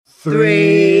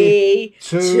3,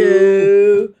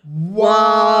 2,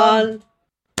 1.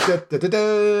 Hello.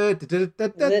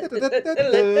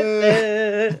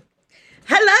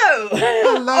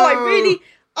 Oh,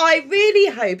 I really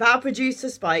hope our producer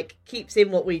Spike keeps in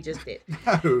what we just did.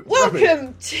 No,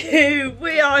 Welcome to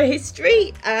We Are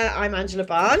History. I'm Angela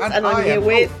Barnes, and I'm here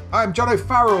with... I'm John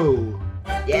O'Farrell.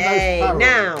 Yay!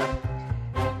 Now,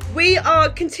 we are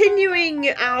continuing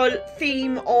our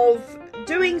theme of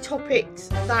doing topics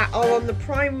that are on the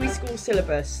primary school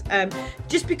syllabus,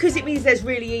 just because it means there's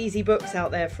really easy books out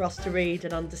there for us to read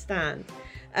and understand.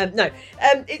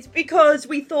 It's because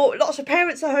we thought lots of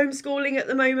parents are homeschooling at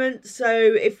the moment, so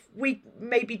if we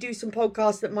maybe do some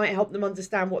podcasts that might help them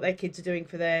understand what their kids are doing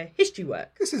for their history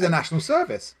work. This is a national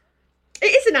service. It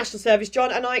is a national service,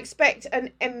 John, and I expect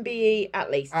an MBE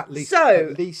at least. At least.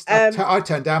 I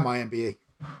turned down my MBE.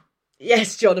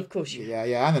 Yes, John, of course you.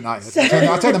 Yeah, and the knighthood.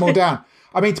 I turned them all down.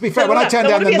 I mean, to be fair, when I turned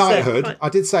down the knighthood, I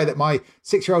did say that my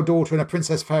 6-year-old daughter in a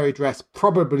Princess Fairy dress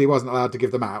probably wasn't allowed to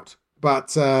give them out.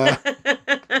 But...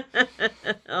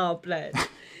 Oh, bless.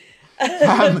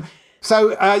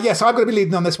 So I'm going to be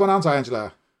leading on this one, aren't I,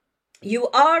 Angela? You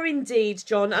are indeed,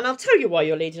 John. And I'll tell you why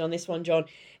you're leading on this one, John.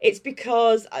 It's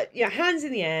because, hands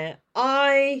in the air,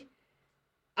 I've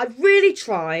really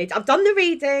tried. I've done the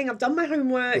reading. I've done my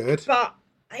homework. Good. But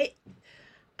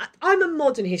I'm a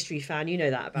modern history fan. You know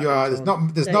that about me. Yeah, there's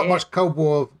not much Cold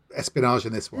War espionage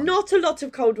in this one. Not a lot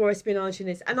of Cold War espionage in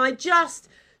this. And I just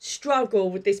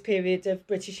struggle with this period of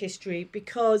British history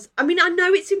because, I mean, I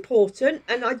know it's important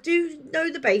and I do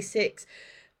know the basics,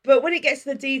 but when it gets to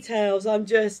the details, I'm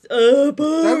just,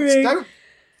 boring. Don't.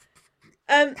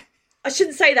 I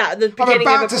shouldn't say that at the beginning.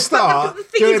 I'm about to start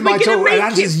doing my talk and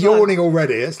Angie's yawning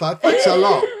already. It's like, thanks a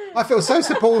lot. I feel so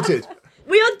supported.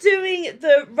 We are doing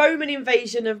the Roman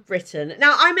invasion of Britain.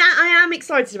 Now, I am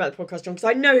excited about the podcast, John, because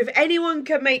I know if anyone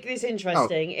can make this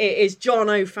interesting, it is John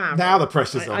O'Farrell. Now the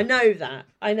pressure's on. I know that.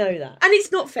 And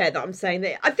it's not fair that I'm saying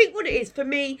that. I think what it is, for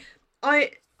me, I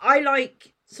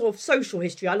like sort of social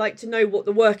history. I like to know what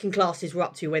the working classes were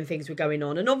up to when things were going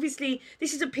on. And obviously,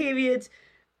 this is a period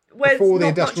where before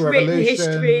there's not much written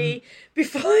history.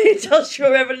 Before the Industrial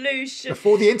Revolution.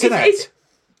 Before the internet.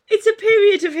 It's a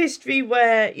period of history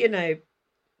where,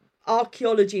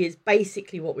 archaeology is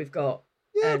basically what we've got.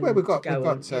 Yeah, where we've got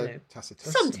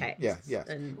Tacitus. Some text. Yeah.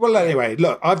 Well, anyway,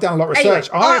 look, I've done a lot of research.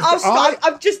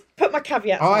 I've just put my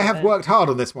caveats. I have worked hard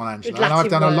on this one, Angela, and I've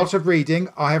done a lot of reading.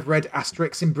 I have read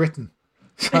Asterix in Britain.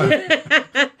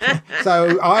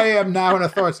 So I am now an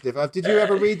authoritative. Did you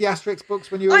ever read the Asterix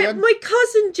books when you were young? My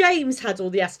cousin James had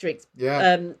all the Asterix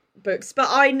books, but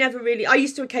I never really... I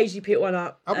used to occaionally pick one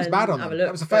up. I was mad on them.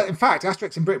 In fact,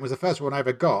 Asterix in Britain was the first one I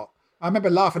ever got. I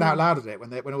remember laughing out loud at it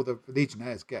when all the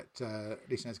legionnaires get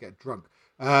drunk.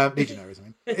 Legionaries, I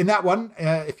mean. In that one,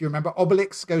 if you remember,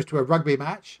 Obelix goes to a rugby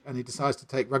match and he decides to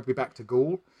take rugby back to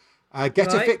Gaul.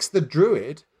 Getafix the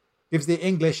Druid gives the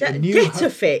English a new...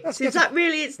 Getafix? Is that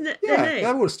really its name?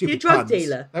 They're all stupid You're a drug puns.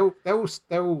 dealer?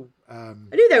 They're all... I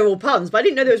knew they were all puns, but I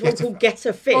didn't know there was one called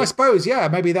Getafix. Oh, I suppose, yeah,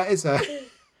 maybe that is a...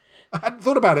 I hadn't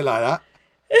thought about it like that.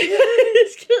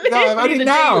 No, only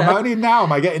now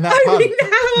am I getting that pun. Only now,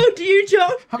 how old are you,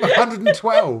 John? I'm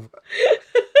 112.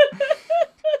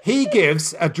 He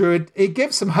gives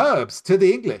some herbs to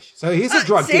the English. So he's a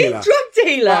drug dealer. Drug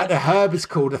dealer. The herb is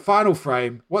called, the final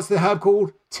frame. What's the herb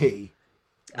called? Tea.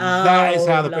 That is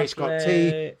how the British got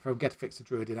tea from Getafix the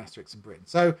Druid in Asterix in Britain.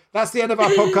 So that's the end of our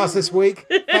podcast this week.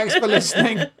 Thanks for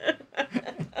listening.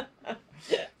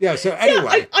 Yeah, so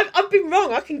anyway. I've been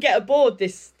wrong. I can get aboard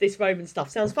this Roman stuff.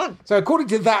 Sounds fun. So according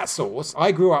to that source,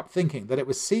 I grew up thinking that it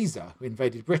was Caesar who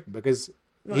invaded Britain because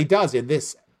he does in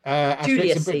this...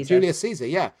 Julius Caesar,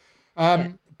 yeah.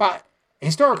 But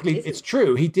historically, it's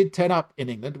true. He did turn up in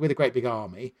England with a great big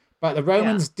army, but the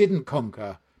Romans didn't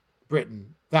conquer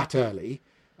Britain that early.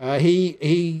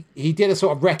 He did a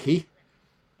sort of recce.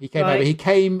 He came over. He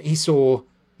came. He saw.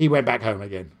 He went back home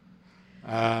again.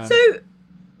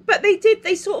 But they did.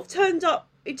 They sort of turned up.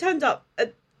 He turned up,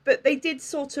 but they did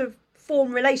sort of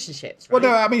form relationships. Right?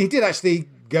 Well, no, I mean he did actually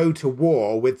go to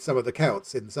war with some of the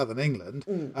Celts in southern England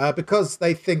because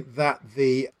they think that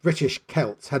the British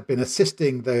Celts had been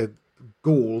assisting the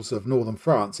Gauls of northern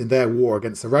France in their war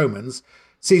against the Romans.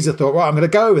 Caesar thought, well, I'm going to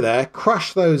go over there,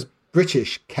 crush those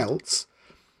British Celts,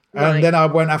 and then I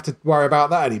won't have to worry about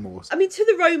that anymore. I mean, to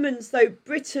the Romans, though,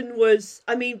 Britain was,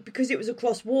 because it was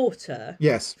across water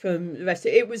from the rest,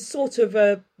 it was sort of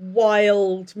a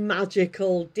wild,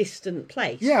 magical, distant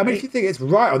place. Yeah, I mean, if you think it's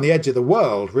right on the edge of the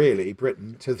world, really,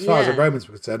 Britain, as far as the Romans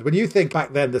were concerned. When you think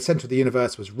back then, the centre of the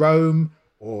universe was Rome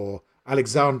or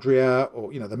Alexandria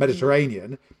or, the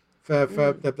Mediterranean, for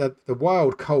the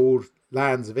wild, cold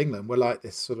lands of England were like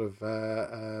this sort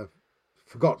of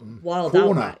forgotten wild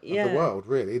corner outback, of the world,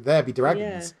 really. There be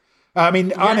dragons. Yeah. I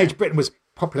mean, Iron Age Britain was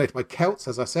populated by Celts,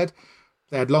 as I said.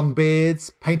 They had long beards,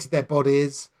 painted their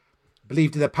bodies,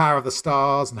 believed in the power of the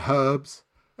stars and herbs.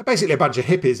 They're basically a bunch of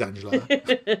hippies, Angela.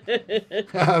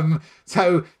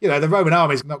 So, the Roman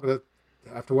army's not going to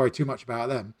have to worry too much about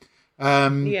them.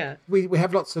 We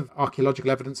have lots of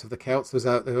archaeological evidence of the Celts. There's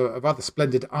a rather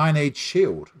splendid Iron Age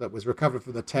shield that was recovered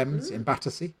from the Thames in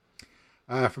Battersea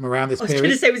from around this period. I was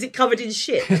going to say, was it covered in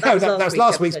shit? No, that was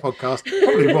last week's podcast.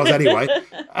 Probably was anyway.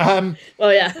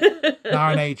 Well, yeah. An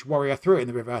Iron Age warrior threw it in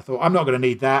the river. I thought, I'm not going to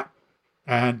need that.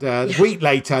 And a week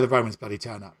later, the Romans bloody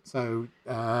turn up. So,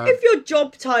 if your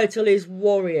job title is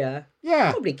warrior,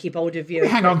 probably keep hold of you.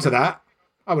 Hang on to that,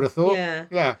 I would have thought.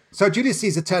 Yeah. So Julius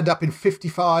Caesar turned up in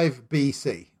 55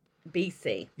 BC.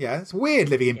 BC. Yeah, it's weird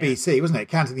living in BC, wasn't it?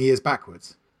 Counting the years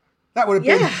backwards. That would have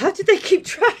been... Yeah, how did they keep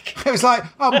track? It was like,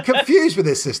 I'm confused with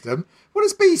this system. What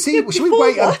is BC? Should we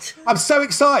wait? What? I'm so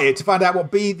excited to find out what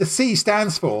the C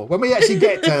stands for. When we actually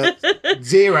get to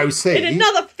 0 C... In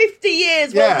another 50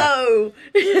 years, we'll know.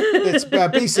 It's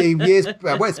BC years...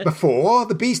 it's before.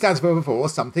 The B stands for before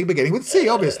something beginning with C,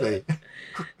 obviously.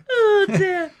 Oh,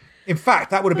 dear. In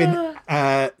fact, that would have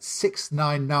been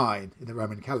 699 in the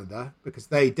Roman calendar, because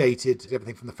they dated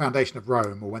everything from the foundation of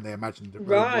Rome, or when they imagined that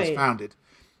Rome was founded.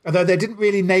 Although they didn't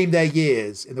really name their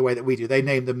years in the way that we do. They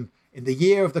named them in the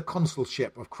year of the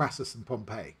consulship of Crassus and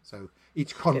Pompey. So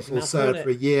each consul served for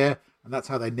a year, and that's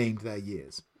how they named their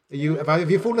years.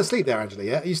 Have you fallen asleep there, Angela,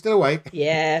 yet? Are you still awake?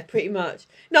 Yeah, pretty much.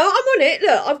 No, I'm on it.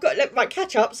 Look, I've got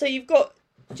catch up. So you've got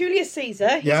Julius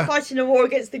Caesar. He's fighting a war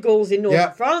against the Gauls in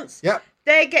northern France. Yeah.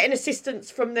 They're getting assistance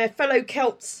from their fellow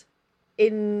Celts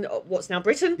in what's now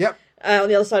Britain. Yep. On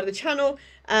the other side of the channel.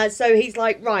 So he's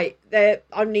like, right,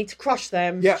 I need to crush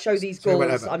them, show these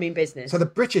Gauls I'm in business. So the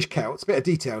British Celts, bit of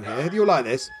detail here. You'll like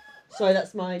this. Sorry,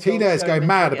 that's my... Tina is going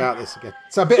mad about this again.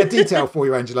 So a bit of detail for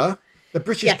you, Angela. The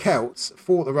British Celts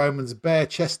fought the Romans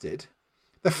bare-chested.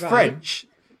 The French,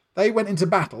 they went into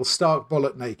battle stark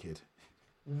bollock naked.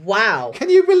 Wow. Can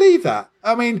you believe that?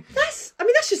 I mean, that's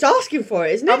just asking for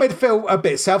it, isn't it? I mean, feel a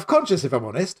bit self-conscious, if I'm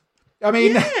honest. I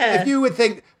mean, if you would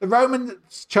think the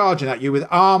Romans charging at you with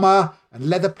armour and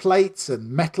leather plates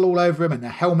and metal all over him and a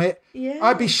helmet,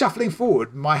 I'd be shuffling forward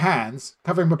with my hands,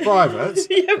 covering my privates.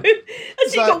 You've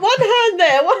got one hand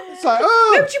there. It's like,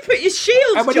 where would you put your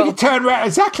shields, and when you turn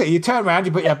around, you turn around,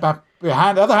 you put your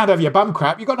other hand over your bum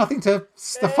crap, you've got nothing to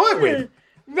fight with.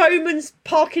 Romans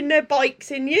parking their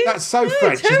bikes in you. That's so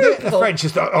French, isn't it? The French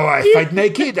is like, I fight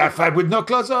naked, I fight with no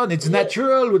clothes on, it's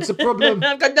natural, what's the problem?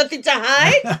 I've got nothing to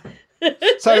hide.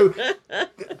 So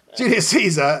Julius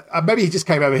Caesar, maybe he just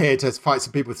came over here to fight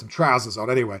some people with some trousers on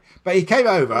anyway, but he came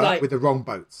over with the wrong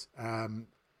boats. From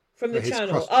the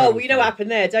channel. Oh, well, you know what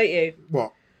happened there, don't you?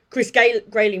 What? Chris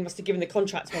Grayling must have given the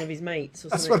contract to one of his mates. Or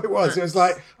That's what it was. It was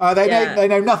like, they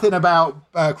know nothing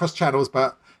about cross channels,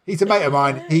 but he's a mate of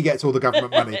mine. He gets all the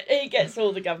government money. He gets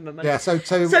all the government money. Yeah, so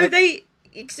they...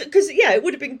 Because, it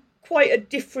would have been quite a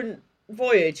different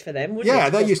voyage for them, wouldn't it? Yeah,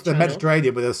 they're used to the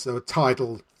Mediterranean with a sort of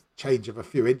tidal change of a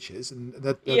few inches and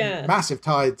the massive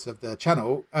tides of the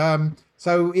channel.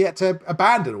 So he had to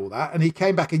abandon all that, and he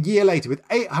came back a year later with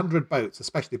 800 boats,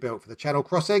 especially built for the channel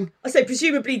crossing. I say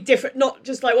presumably different, not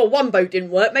just like, one boat didn't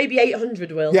work, maybe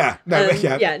 800 will. Yeah, no.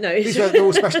 These are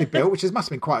all specially built, which must have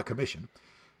been quite a commission.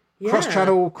 Yeah. Cross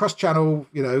channel,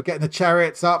 getting the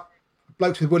chariots up,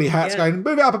 blokes with woolly hats going,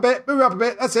 move it up a bit,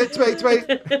 that's it,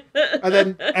 to and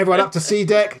then everyone up to sea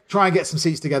deck, try and get some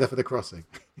seats together for the crossing.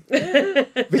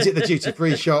 Visit the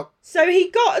duty-free shop. So he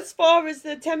got as far as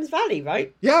the Thames Valley,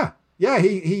 right? Yeah,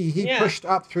 he pushed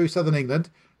up through southern England.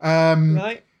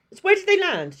 Right. So where did they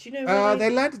land? Do you know? They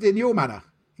landed in your manor,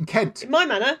 in Kent. In my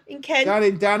manor, in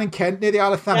Kent. Down in Kent, near the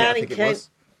Isle of Thanet, I think it was.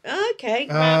 Okay,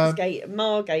 Ramsgate and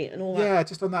Margate and all that. Yeah,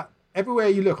 just on that. Everywhere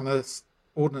you look on the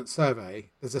Ordnance Survey,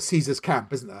 there's a Caesar's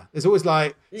camp, isn't there? There's always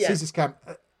Caesar's camp.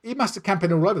 He must have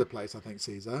camping all over the place, I think,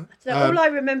 Caesar. So all I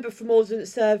remember from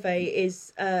Ordnance Survey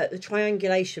is the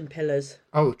triangulation pillars.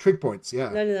 Oh, trig points, yeah.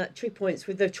 No, trig points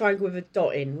with the triangle with a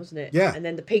dot in, wasn't it? Yeah. And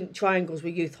then the pink triangles were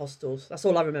youth hostels. That's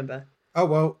all I remember. Oh,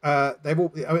 well, they've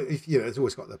all... it's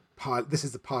always got this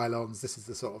is the pylons, this is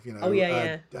the sort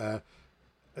of,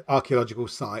 archaeological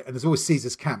site, and there's always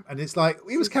Caesar's camp, and it's like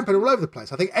he was camping all over the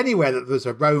place. I think anywhere that there's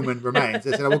a Roman remains,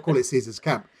 they said, we'll call it Caesar's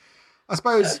camp. I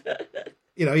suppose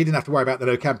he didn't have to worry about the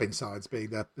no camping signs being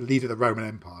the leader of the Roman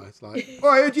Empire. It's like,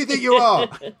 who do you think you are?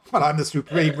 Well, I'm the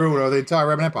supreme ruler of the entire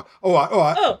Roman Empire. All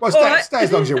right. Well, stay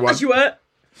as long as you want. As you were.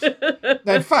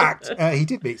 Now, in fact, he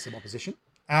did meet some opposition.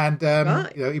 And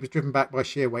he was driven back by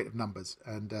sheer weight of numbers,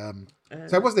 and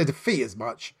so it wasn't a defeat as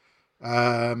much.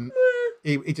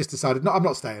 He just decided, no, I'm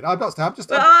not staying. I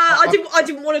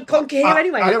didn't want to conquer here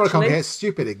anyway. I didn't want to conquer. It's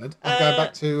stupid England. I'm going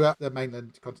back to the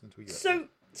mainland continental Europe.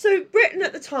 So Britain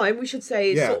at the time, we should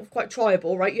say, is sort of quite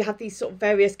tribal, right? You had these sort of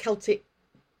various Celtic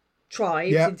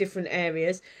tribes in different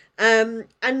areas. And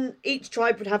each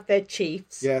tribe would have their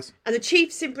chiefs. Yes. And the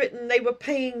chiefs in Britain, they were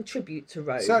paying tribute to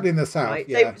Rome. Certainly in the south,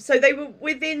 right? So they were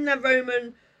within the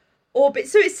Roman orbit.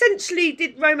 So essentially,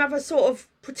 did Rome have a sort of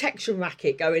protection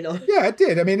racket going on? Yeah, it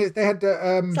did. I mean, they had...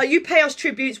 so you pay us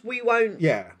tributes, we won't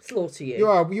slaughter you.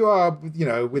 You are,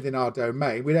 within our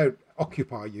domain. We don't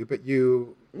occupy you, but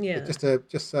you... Yeah. Just so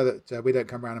that we don't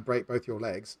come around and break both your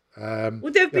legs.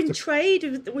 Would there have been trade?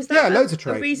 Was that loads of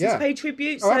trade. A reason to pay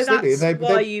tribute? Oh, absolutely. That's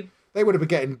they would have been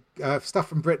getting stuff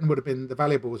from Britain. Would have been the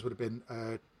valuables. Would have been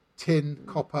tin,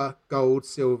 copper, gold,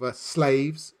 silver,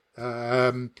 slaves,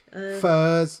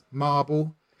 furs,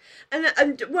 marble.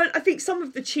 And well, I think some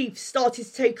of the chiefs started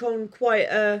to take on quite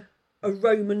a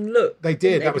Roman look. They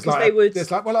did. That was like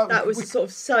that was a sort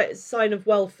of sign of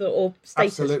wealth or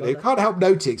status. Absolutely. Can't help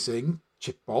noticing,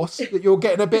 boss, that you're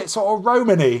getting a bit sort of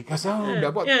Romany.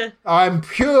 I'm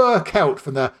pure Celt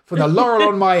from the laurel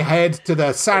on my head to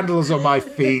the sandals on my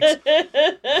feet.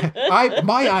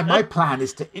 My plan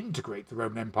is to integrate the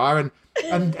Roman Empire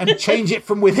and change it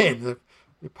from within.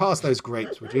 You pass those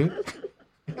grapes, would you?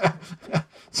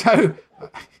 So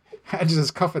Angela's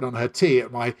coughing on her tea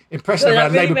at my impression of our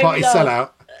Labour Party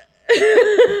sellout.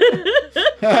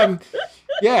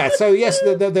 So yes,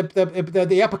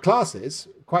 the upper classes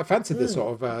quite fancied the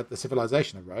sort of the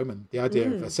civilization of Rome and the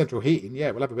idea of central heating.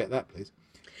 Yeah, we'll have a bit of that, please.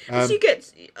 So you get,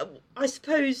 I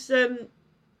suppose, were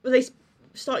they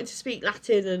starting to speak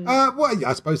Latin and?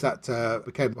 I suppose that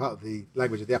became part of the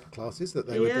language of the upper classes that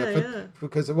they would,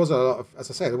 because there was a lot of, as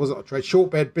I say, there was a lot of trade.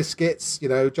 Shortbread biscuits,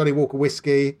 Johnny Walker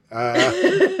whiskey,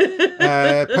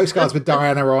 postcards with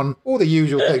Diana on, all the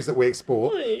usual things that we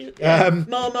export.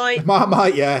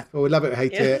 Marmite, yeah. Well, we love it or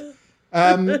hate it.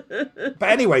 But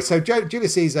anyway, so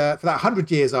Julius Caesar, for that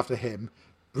 100 years after him,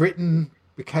 Britain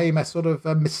became a sort of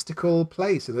a mystical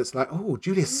place. And it's like,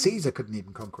 Julius Caesar couldn't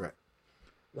even conquer it.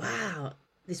 Wow.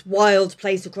 This wild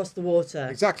place across the water.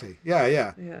 Exactly.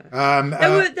 Yeah.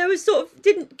 There was sort of,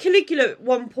 didn't Caligula at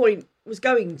one point was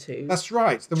going to? That's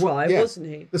right. Wasn't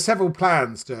he? There's several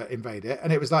plans to invade it.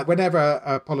 And it was like whenever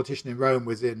a politician in Rome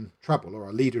was in trouble or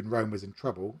a leader in Rome was in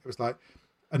trouble, it was like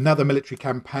another military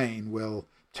campaign will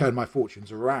turn my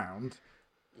fortunes around.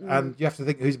 And you have to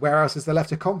think, where else is there left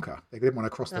to conquer? They didn't want to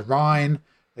cross the Rhine.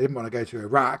 They didn't want to go to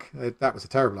Iraq. That was a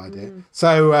terrible idea.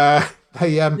 So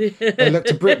they looked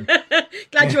to Britain.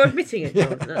 Glad you're admitting it,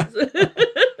 John.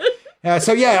 On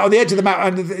the edge of the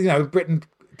map, and Britain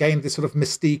gained this sort of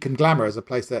mystique and glamour as a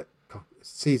place that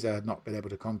Caesar had not been able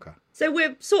to conquer. So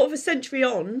we're sort of a century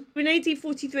on. We're in AD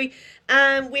 43,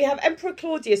 and we have Emperor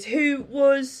Claudius, who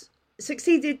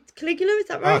succeeded Caligula. Is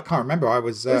that right? I can't remember. I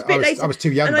was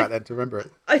too young back then to remember it.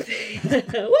 Were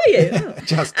you? Oh.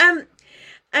 Just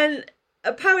and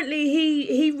apparently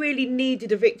he really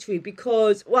needed a victory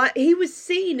because he was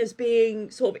seen as being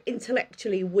sort of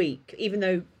intellectually weak, even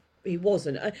though he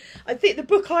wasn't. I think the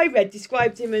book I read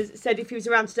described him said if he was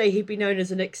around today, he'd be known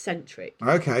as an eccentric.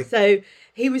 Okay. So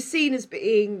he was seen as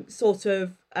being sort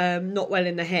of not well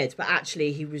in the head, but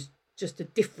actually he was just a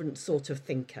different sort of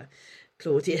thinker,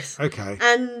 Claudius. Okay.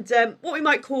 And what we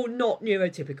might call not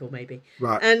neurotypical, maybe.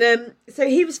 Right. And so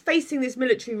he was facing this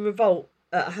military revolt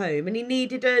at home, and he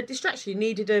needed a distraction. He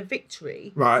needed a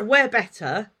victory. Right. And where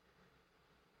better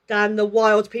than the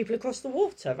wild people across the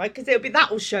water, right? Because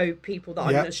that will show people that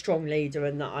I'm a strong leader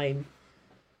and that I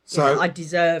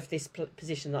deserve this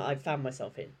position that I've found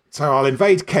myself in. So I'll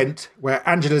invade Kent, where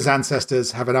Angela's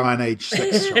ancestors have an Iron Age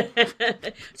sex shop.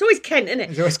 It's always Kent, isn't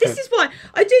it? This is why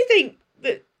I do think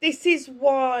that this is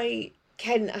why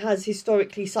Kent has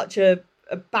historically such a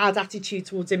bad attitude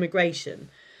towards immigration.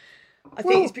 I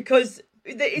think it's because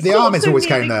the armies always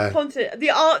came there. That's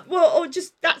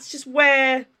just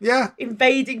where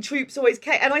invading troops always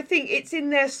came, and I think it's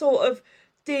in their sort of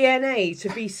DNA to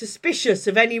be suspicious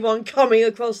of anyone coming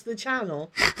across the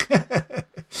channel.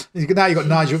 Now you've got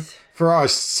Nigel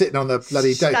Farage sitting on the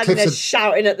bloody cliffs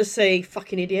shouting at the sea,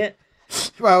 fucking idiot.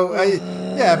 Well,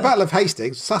 Battle of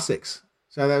Hastings, Sussex.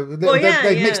 So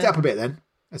they mixed it up a bit then.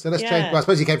 So let's change. Well, I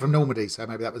suppose he came from Normandy, so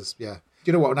maybe that was, Do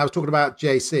you know what? When I was talking about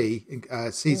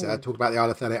JC, Caesar talked about the Isle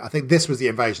of Thanet. I think this was the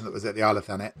invasion that was at the Isle of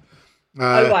Thanet.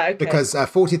 Okay. Because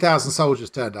 40,000 soldiers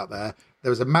turned up there. There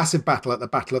was a massive battle at the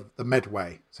Battle of the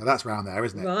Medway. So that's around there,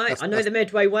 isn't it? Right, I know the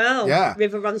Medway well. Yeah.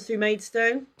 River runs through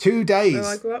Maidstone. 2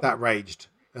 days that raged.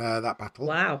 that battle.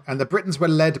 Wow. And the Britons were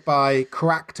led by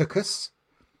Caractacus,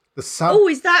 the son... Oh,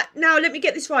 is that... Now, let me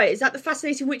get this right. Is that the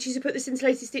fascinating witches who put the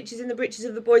scintillating stitches in the breeches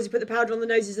of the boys, who put the powder on the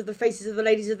noses of the faces of the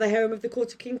ladies of the harem of the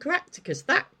court of King Caractacus?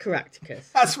 That Caractacus.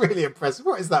 That's really impressive.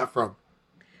 What is that from?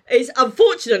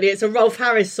 Unfortunately, it's a Rolf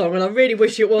Harris song, and I really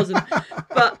wish it wasn't.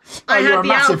 But I had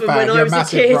the album fan. when I was a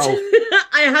kid.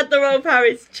 I had the Rolf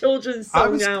Harris children's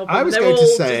song album. I was going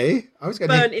to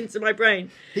burnt into my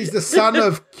brain. He's the son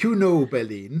of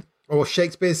Cunobeline, or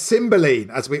Shakespeare's Cymbeline,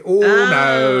 as we all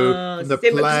know from the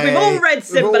play. We've all read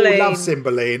Cymbeline. We all love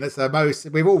Cymbeline. It's the most.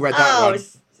 We've all read that one.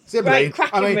 Cymbeline,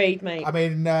 cracking read, mate. I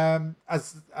mean,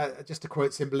 just to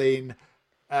quote Cymbeline,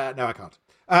 no, I can't.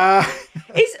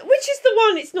 Which is the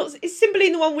one? It's not. Is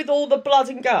Cymbeline the one with all the blood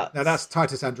and guts? No, that's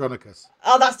Titus Andronicus.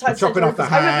 Oh, that's Titus Chopping Andronicus. off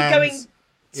the hands. I remember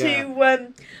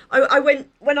going to. I went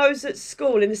when I was at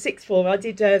school in the sixth form. I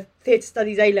did theatre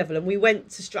studies A level, and we went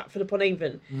to Stratford upon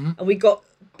Avon, and we got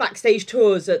backstage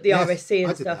tours at the RSC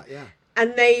and stuff. That, yeah.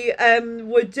 And they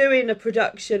were doing a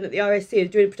production at the RSC,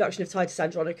 doing a production of Titus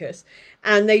Andronicus,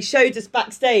 and they showed us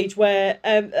backstage where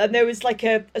and there was like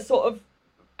a sort of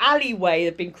alleyway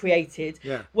that had been created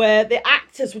where the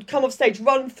actors would come off stage,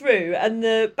 run through, and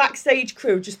the backstage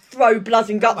crew would just throw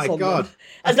blood and guts on them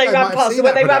as they ran past. So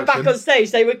when they ran back on stage,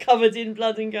 they were covered in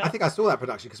blood and guts. I think I saw that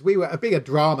production because we were being a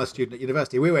drama student at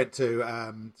university. We went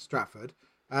to Stratford,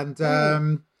 and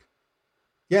that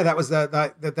was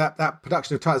that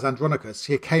production of Titus Andronicus.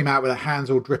 She came out with her hands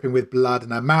all dripping with blood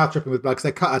and her mouth dripping with blood because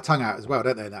they cut her tongue out as well,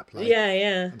 don't they, in that play? Yeah,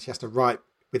 yeah. And she has to write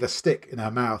with a stick in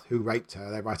her mouth who raped her.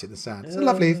 They write it in the sand. It's a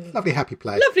lovely, happy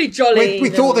play. Lovely, jolly. We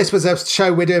thought this was a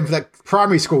show we're doing for the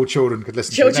primary school children could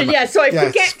listen to. Children,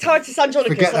 forget Titus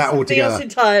Andronicus. Forget that altogether. Else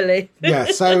entirely. Yeah,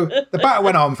 so the battle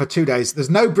went on for 2 days. There's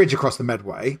no bridge across the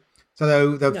Medway.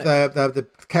 So the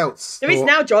Celts... There is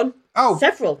now, John. Oh.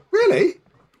 Several. Really?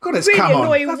 God, it's really come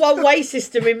on. Really annoying one-way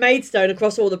system in Maidstone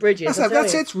across all the bridges.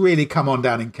 It's really come on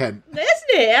down in Kent. Isn't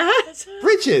it?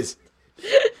 Bridges.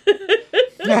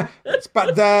 Yeah,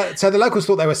 but so the locals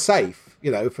thought they were safe,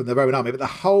 from the Roman army, but the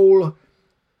whole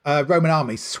Roman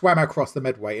army swam across the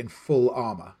Medway in full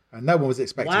armour, and no one was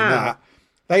expecting that.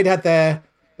 The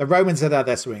Romans had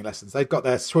their swimming lessons. They'd got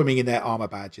their swimming in their armour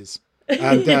badges.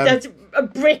 And, there's a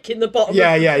brick in the bottom of the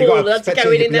pool. They had to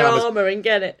go in their armour and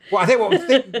get it. Well, I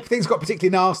think things got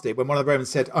particularly nasty when one of the Romans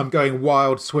said, "I'm going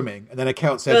wild swimming," and then a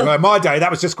Celt said, "Well, in my day, that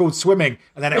was just called swimming,"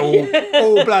 and then it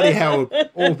all bloody hell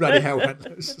went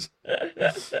loose.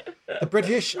 The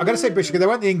British, I'm going to say British because they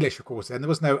weren't the English, of course. Then there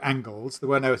was no Angles,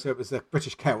 so it was the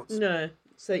British Celts. No,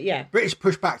 so yeah, British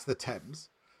pushed back to the Thames,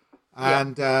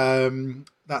 and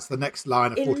that's the next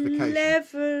line of fortification.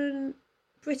 11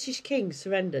 British kings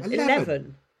surrendered.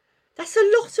 11. That's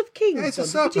a lot of kings. Yeah, it's a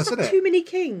surplus, isn't it? Too many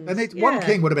kings. One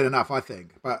king would have been enough, I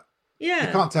think. But you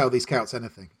can't tell these Celts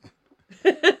anything.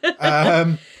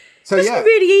 So it's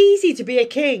really easy to be a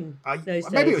king.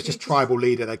 Maybe it was just tribal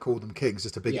leader. They called them kings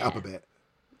just to big it up a bit.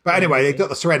 But anyway, they got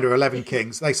the surrender of 11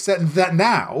 kings. They sent that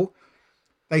now.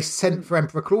 They sent for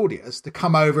Emperor Claudius to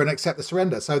come over and accept the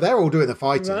surrender. So they're all doing the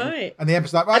fighting, right? And the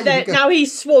emperor's like, right, and now he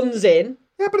swans in.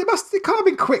 Yeah, but it can't have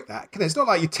been quick, that. It's not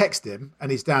like you text him and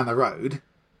he's down the road.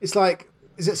 It's like,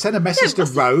 is it send a message to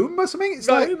Rome or something? It's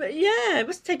Rome, it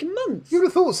must have taken months. You would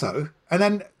have thought so. And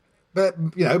then, but,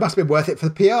 it must have been worth it for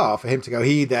the PR for him to go,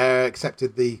 he there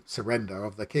accepted the surrender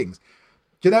of the kings.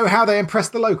 Do you know how they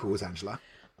impressed the locals, Angela?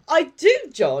 I do,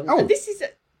 John. Oh.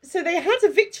 So they had a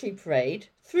victory parade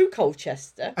through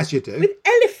Colchester. As you do. With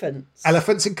elephants.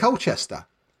 Elephants in Colchester.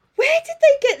 Where did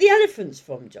they get the elephants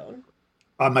from, John?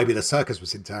 Maybe the circus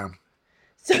was in town.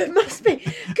 So it must be.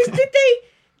 Because did they...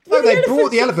 No, they brought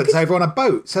the elephants over on a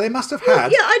boat. So they must have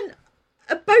had... Yeah,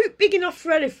 a boat big enough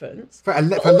for elephants. For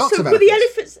lots of elephants. Were the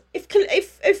elephants... If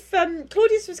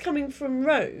Claudius was coming from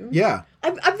Rome... Yeah.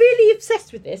 I'm really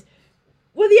obsessed with this.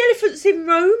 Were the elephants in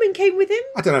Rome and came with him?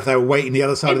 I don't know if they were waiting the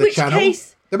other side of the channel. In which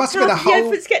case, there must have been how did the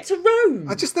elephants get to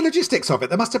Rome? Just the logistics of it.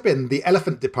 There must have been the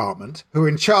elephant department who were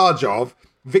in charge of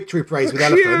victory parades with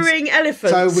elephants. Procuring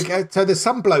elephants. So there's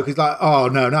some bloke who's like, oh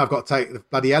no, now I've got to take the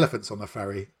bloody elephants on the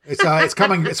ferry. It's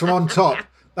coming. It's from on top.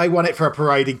 They want it for a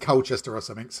parade in Colchester or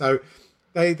something. So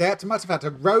they must have had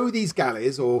to row these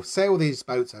galleys or sail these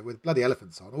boats over with bloody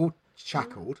elephants on, all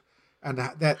shackled, and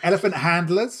they're elephant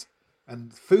handlers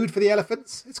and food for the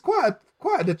elephants. It's quite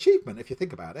an achievement if you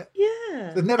think about it.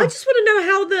 Yeah. I just want to know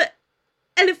how the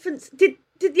elephants did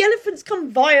the elephants come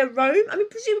via Rome? I mean,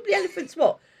 presumably elephants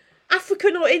what?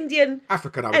 African or Indian?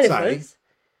 African, I would say.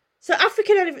 So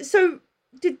African elephants. So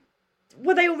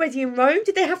were they already in Rome?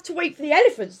 Did they have to wait for the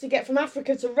elephants to get from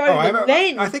Africa to Rome?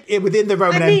 I think within the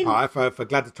Roman Empire for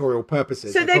gladiatorial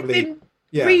purposes. So they've been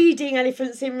breeding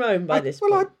elephants in Rome by this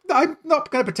point? I'm not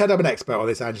going to pretend I'm an expert on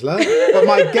this, Angela. But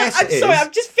my guess I'm sorry,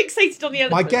 I'm just fixated on the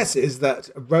elephants. My guess is that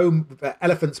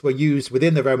elephants were used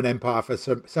within the Roman Empire for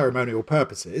ceremonial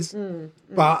purposes,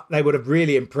 but they would have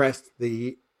really impressed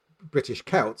the British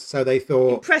Celts, so they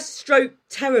thought... Impressed stroke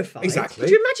terrified. Exactly.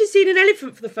 Could you imagine seeing an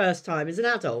elephant for the first time as an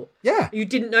adult? Yeah. You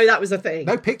didn't know that was a thing?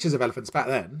 No pictures of elephants back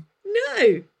then.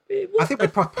 No. I think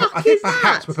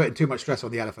perhaps we're putting too much stress on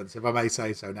the elephants, if I may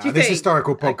say so now. This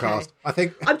historical podcast, okay. I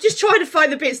think... I'm just trying to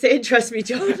find the bits that interest me,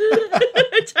 John.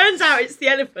 It turns out it's the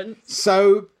elephants.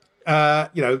 So,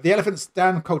 the elephants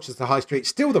down Colchester High Street,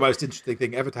 still the most interesting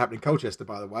thing ever to happen in Colchester,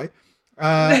 by the way.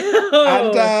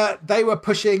 And they were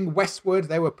pushing westward,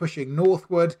 they were pushing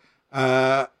northward.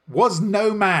 Was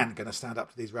no man going to stand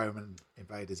up to these Roman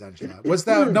invaders, Angela? Was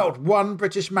there not one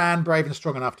British man brave and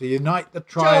strong enough to unite the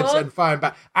tribes and fight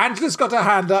back? Angela's got her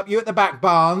hand up. You at the back,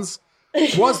 Barnes.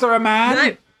 Was there a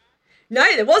man?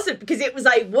 No, there wasn't, because it was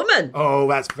a woman. Oh,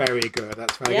 that's very good.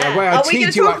 That's very good. Well, are we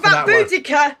going to talk about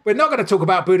Boudica? We're not going to talk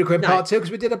about Boudica in part 2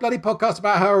 because we did a bloody podcast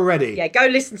about her already. Yeah, go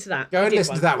listen to that. Go and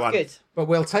listen to that one. Good. But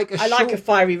we'll take I like a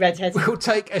fiery redhead. We'll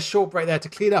take a short break there to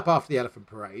clean up after the elephant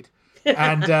parade.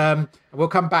 And we'll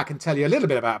come back and tell you a little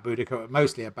bit about Boudica, but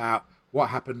mostly about what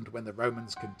happened when the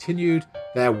Romans continued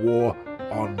their war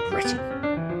on Britain.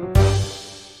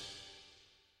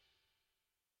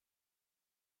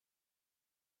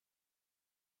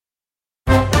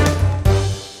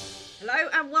 Hello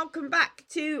and welcome back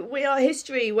to We Are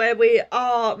History, where we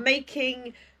are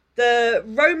making the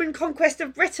Roman conquest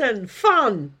of Britain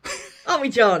fun. Aren't we,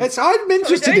 John? I'm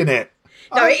interested in it.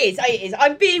 No, it is.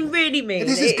 I'm being really mean.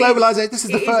 This is globalisation. This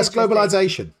is the first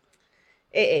globalisation.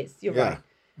 It is. You're right.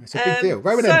 It's a big deal.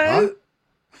 Roman Empire.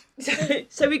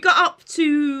 So we got up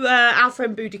to our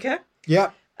friend Boudica.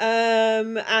 Yeah.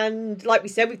 And like we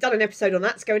said, we've done an episode on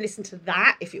that. So go and listen to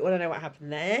that if you want to know what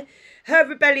happened there. Her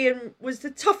rebellion was the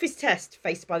toughest test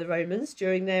faced by the Romans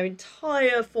during their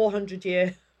entire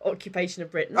 400-year occupation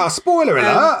of Britain. Oh, spoiler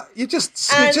alert! You just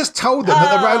told them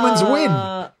that the Romans win.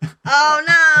 Oh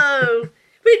no!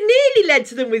 It nearly led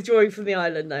to them withdrawing from the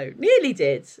island, though. Nearly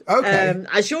did. Okay.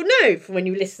 As you'll know from when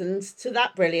you listened to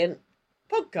that brilliant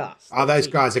podcast. Oh, those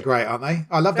guys are great, aren't they?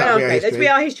 I love that. Those We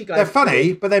Are History guys. They're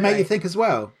funny, but they make you think as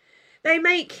well. They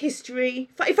make history.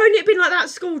 If only it'd been like that at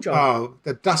school, John. Oh,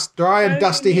 the dry and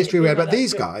dusty history we had. But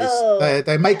these guys,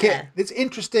 they make it. It's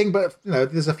interesting, but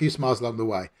there's a few smiles along the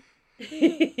way.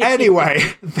 Anyway,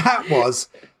 that was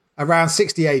around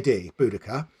 60 AD,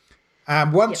 Boudica.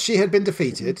 And once she had been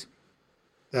defeated,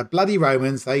 the bloody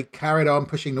Romans, they carried on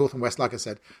pushing north and west, like I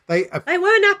said. They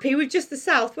weren't happy with just the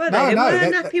south, were they? They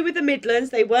weren't happy with the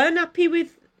Midlands. They weren't happy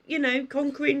with,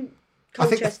 conquering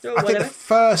Colchester or whatever. I think the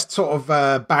first sort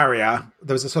of barrier,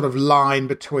 there was a sort of line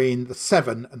between the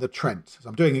Severn and the Trent. So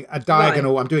I'm doing a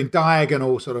diagonal. Right. I'm doing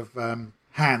diagonal sort of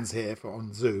hands here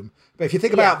on Zoom. But if you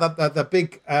think about the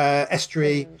big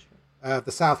estuary,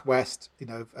 the southwest,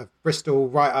 of Bristol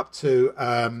right up to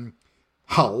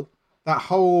Hull, that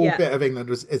whole bit of England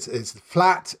is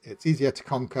flat. It's easier to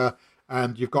conquer,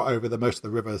 and you've got over most of the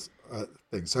rivers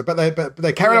things. So, but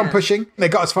they carried on pushing. They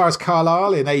got as far as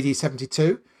Carlisle in AD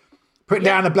 72. Putting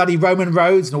down the bloody Roman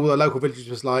roads, and all the local villagers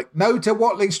was like, no to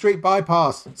Watling Street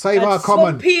bypass, save our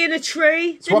common. Swampy in a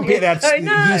tree. Swampy,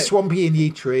 ye swampy in ye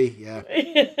tree, yeah.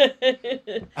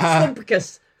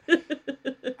 Swampicus.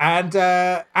 And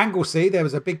Anglesey, there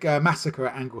was a big massacre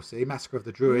at Anglesey, massacre of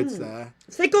the Druids there.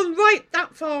 So they've gone right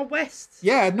that far west.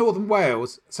 Yeah, northern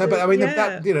Wales. So, but I mean,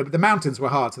 the mountains were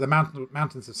hard. So the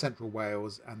mountains of central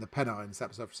Wales and the Pennines, that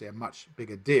was obviously a much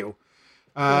bigger deal.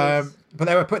 But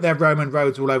they were putting their Roman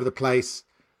roads all over the place.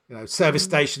 Service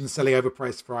stations selling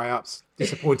overpriced fry-ups,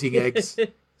 disappointing eggs,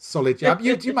 solid jam.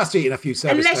 You must have eaten a few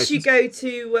service stations. Unless you go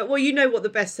to, you know what the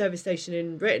best service station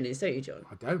in Britain is, don't you, John?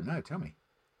 I don't know. Tell me.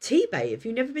 T-Bay. Have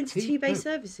you never been to T-Bay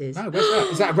services? No, where's that?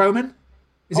 Is that Roman?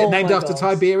 Is it named after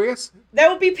Tiberius? There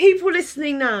will be people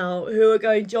listening now who are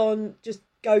going, John, just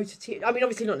go to T... I mean,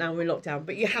 obviously not now, we're in lockdown,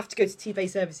 but you have to go to T-Bay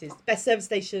services. Best service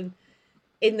station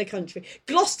in the country.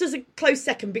 Gloucester's a close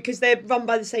second because they're run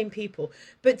by the same people.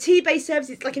 But T-Bay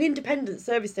services, it's like an independent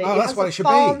service station. Oh, that's what it should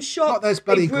be. Shop, not those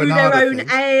bloody they brew their own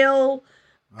things. Ale.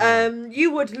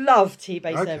 You would love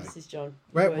T-Bay services, John.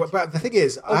 But the thing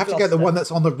is, I have to get the one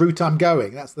that's on the route I'm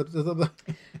going. That's the...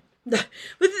 No,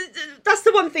 but that's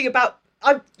the one thing about...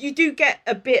 you do get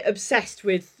a bit obsessed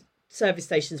with service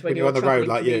stations when you're on the road,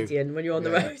 like comedian, when you're on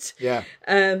the road. Yeah.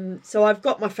 So I've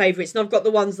got my favourites, and I've got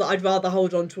the ones that I'd rather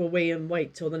hold on to a wee and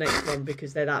wait till the next one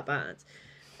because they're that bad.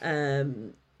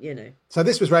 So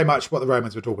this was very much what the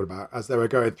Romans were talking about as they were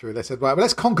going through. They said, right, well,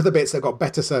 let's conquer the bits that got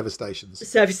better service stations.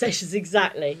 Service stations,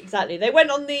 exactly. They went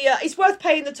on the... it's worth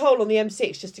paying the toll on the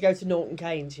M6 just to go to Norton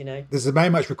Keynes, This is very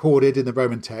much recorded in the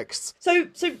Roman texts. So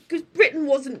because Britain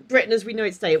wasn't Britain as we know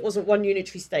it today. It wasn't one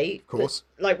unitary state. Of course.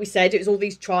 Like we said, it was all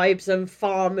these tribes and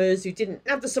farmers who didn't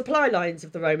have the supply lines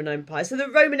of the Roman Empire. So the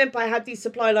Roman Empire had these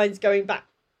supply lines going back...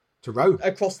 to Rome.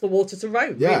 Across the water to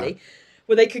Rome, really.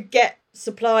 Where they could get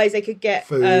supplies, they could get...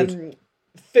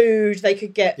 food, they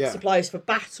could get supplies for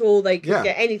battle, they could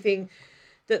get anything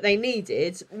that they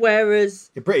needed,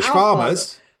 whereas British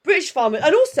farmers,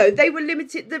 and also they were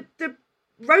limited. The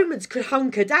Romans could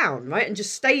hunker down, right, and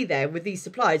just stay there with these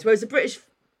supplies, whereas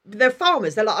they're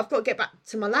farmers, they're like, I've got to get back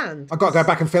to my land, I've got to go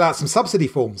back and fill out some subsidy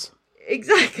forms.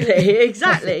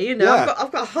 Exactly. I've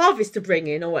got a harvest to bring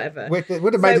in or whatever. Which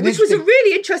was a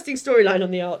really interesting storyline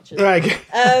on the Archers. Right.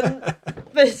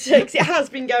 But it has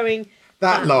been going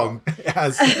that long. It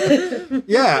has.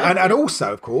 and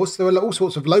also, of course, there were all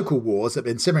sorts of local wars that have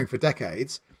been simmering for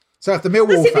decades. So if the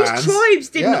Millwall fans... these tribes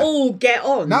didn't all get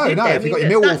on, No, if you've got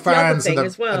your Millwall fans and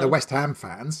the West Ham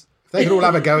fans, if they could all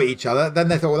have a go at each other, then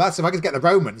they thought, well, if I could get the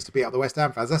Romans to beat up the West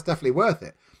Ham fans, that's definitely worth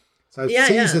it. So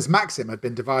Caesar's maxim had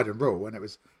been divide and rule, and it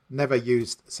was never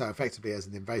used so effectively as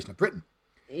an invasion of Britain.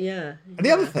 Yeah. And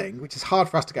the other thing, which is hard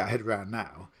for us to get our head around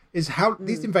now, is how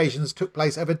these invasions took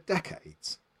place over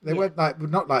decades. They weren't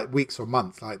not like weeks or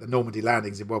months like the Normandy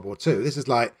landings in World War II. This is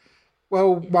like,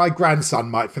 well, my grandson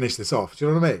might finish this off. Do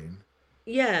you know what I mean?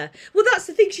 Yeah. Well, that's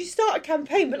the thing. You start a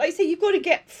campaign, but like I say, you've got to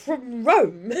get from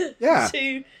Rome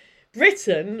to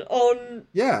Britain on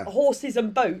horses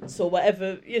and boats or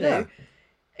whatever,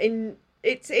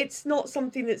 It's not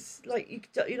something that's like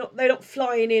they're not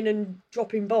flying in and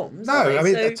dropping bombs. No, I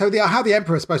mean, how the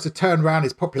emperor is supposed to turn around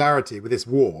his popularity with this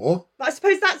war. But I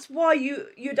suppose that's why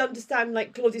you'd understand.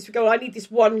 Like Claudius would go, I need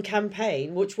this one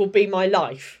campaign, which will be my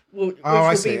life.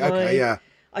 I see. Okay, yeah.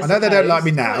 I know they don't like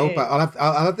me now, but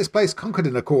I'll have this place conquered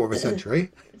in a quarter of a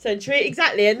century.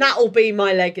 Exactly, and that'll be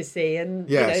my legacy. And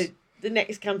the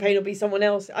next campaign will be someone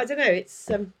else. I don't know. It's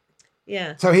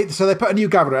yeah. So they put a new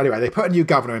governor. Anyway, they put a new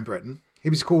governor in Britain. He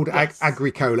was called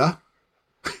Agricola.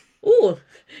 Oh,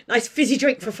 nice fizzy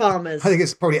drink for farmers. I think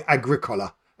it's probably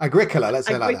Agricola. Let's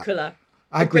say like that.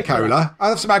 Agricola. I'll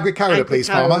have some Agricola, please,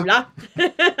 farmer. And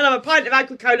have a pint of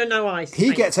Agricola, no ice.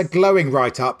 He gets a glowing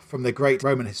write-up from the great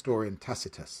Roman historian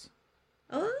Tacitus.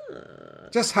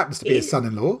 Just happens to be his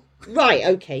son-in-law. Right,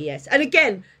 okay, yes. And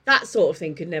again, that sort of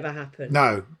thing could never happen.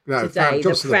 No. Today,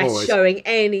 the press showing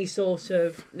any sort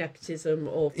of nepotism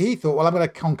or... He thought, well, I'm going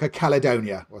to conquer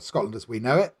Caledonia, or Scotland as we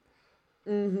know it.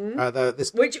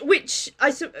 Mm-hmm. Which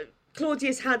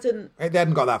Claudius hadn't... They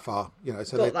hadn't got that far,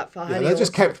 So that far. They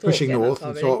just kept pushing north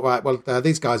and thought, right, well,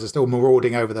 these guys are still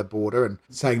marauding over the border and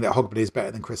saying that Hogmanay is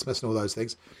better than Christmas and all those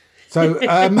things. So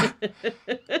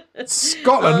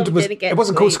Scotland it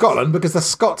wasn't called Scotland because the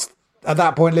Scots at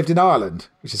that point lived in Ireland,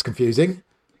 which is confusing.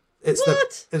 It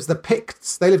was the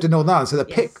Picts. They lived in Northern Ireland, so the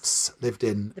Picts lived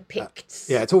in... The Picts.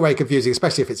 It's all very confusing,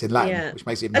 especially if it's in Latin, which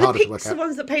makes it even harder to work out. Are the Picts the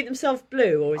ones that paint themselves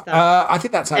blue, or is that... I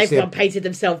think that's actually... Everyone painted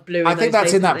themselves blue. I think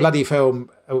that's in that bloody film,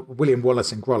 William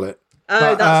Wallace and Gromit.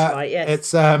 Oh, that's right, yes.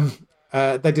 It's...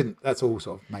 they didn't. That's all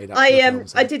sort of made up.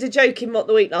 I did a joke in What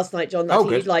the Week last night, John. That I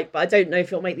think you'd like, but I don't know if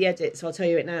it'll make the edit, so I'll tell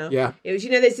you it now. Yeah. It was,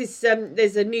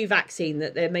 there's a new vaccine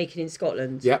that they're making in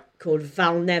Scotland. Called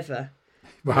Valneva.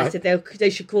 Right. I said they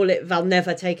should call it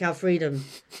Valneva Take Our Freedom.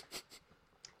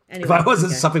 Anyway, if I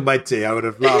wasn't supping my tea, I would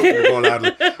have laughed more loudly.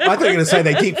 I thought you were going to say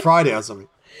they keep Friday or something.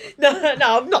 No,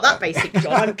 I'm not that basic,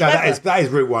 John. I'm clever. that is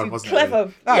route one, wasn't it?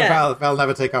 Clever. Val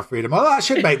never take our freedom. Well, that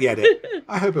should make the edit.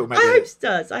 I hope it will make the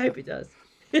edit. I hope it does.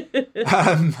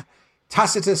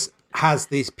 Tacitus has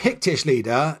this Pictish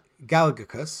leader,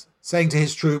 Galgacus, saying to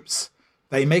his troops,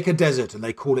 they make a desert and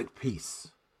they call it peace.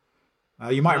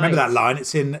 You might remember that line.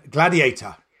 It's in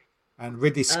Gladiator. And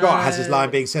Ridley Scott has his line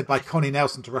being said by Connie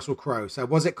Nelson to Russell Crowe. So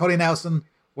was it Connie Nelson?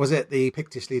 Was it the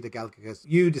Pictish leader Galgacus?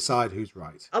 You decide who's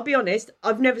right. I'll be honest,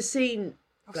 I've never seen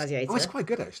Gladiator. Oh, it's quite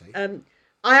good, actually.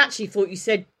 I actually thought you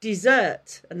said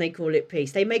dessert and they call it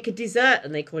peace. They make a dessert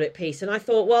and they call it peace. And I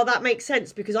thought, well, that makes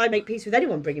sense because I make peace with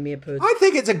anyone bringing me a pud. I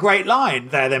think it's a great line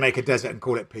there. They make a desert and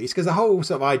call it peace because the whole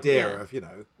sort of idea of,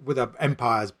 with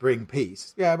empires bring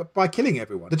peace. Yeah, but by killing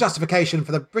everyone. The justification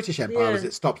for the British Empire was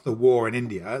it stops the war in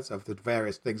India of the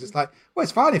various things. It's like, well,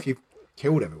 it's fine if you've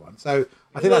killed everyone. So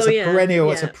I think that's a perennial.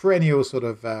 It's a perennial sort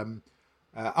of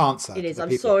answer. It is.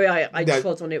 I'm sorry I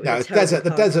trod on it with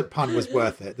the desert pun was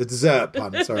worth it. The dessert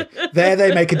pun, sorry. There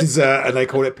they make a dessert and they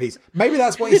call it peace. Maybe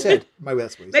that's what he said. Maybe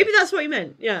that's what he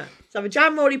meant. Yeah. So have a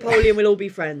jam roly poly and we'll all be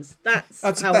friends.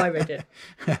 That's how I read it.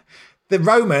 The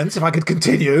Romans, if I could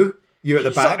continue, you at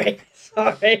the back.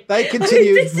 Sorry. They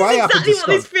continued this right is up into exactly what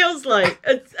Scotland. this feels like.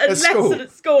 A lesson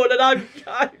at school, and I'm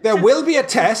there will be a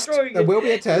test. There will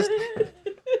be a test.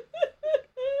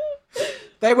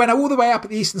 They went all the way up at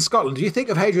the eastern Scotland. Do you think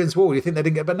of Hadrian's Wall? You think they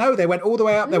didn't get... But no, they went all the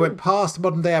way up. They went past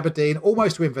modern-day Aberdeen,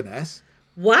 almost to Inverness.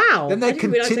 Wow. Then they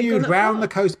continued round the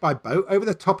coast by boat, over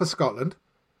the top of Scotland.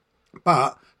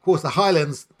 But, of course, the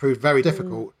Highlands proved very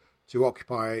difficult to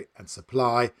occupy and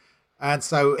supply. And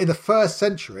so in the first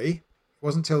century, it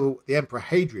wasn't until the Emperor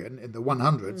Hadrian in the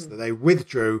 100s that they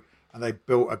withdrew and they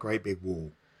built a great big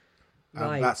wall.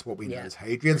 And that's what we know as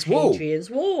Hadrian's Wall. Hadrian's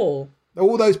Wall.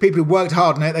 All those people who worked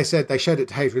hard on it, they said, they showed it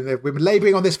to Hadrian. We've been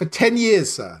labouring on this for 10 years,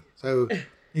 sir. So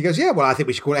he goes, yeah, well, I think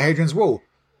we should call it Hadrian's Wall.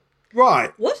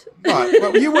 Right. What? Right.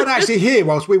 Well, you weren't actually here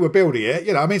whilst we were building it.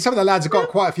 You know, I mean, some of the lads have got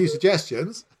quite a few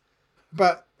suggestions.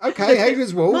 But, okay,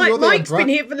 Hadrian's Wall. Mike's been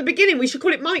here from the beginning. We should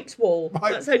call it Mike's Wall.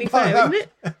 That's only fair, isn't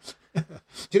it? Do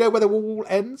you know where the wall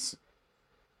ends,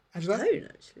 Angela? I don't,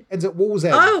 actually. Ends at Wall's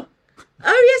End. Oh,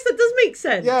 yes, that does make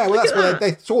sense. Yeah, well, that's where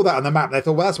they saw that on the map. And they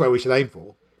thought, well, that's where we should aim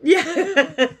for. Yeah.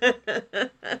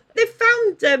 They've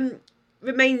found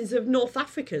remains of North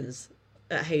Africans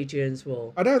at Hadrian's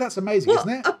Wall. I know, that's amazing, isn't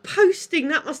it? What a posting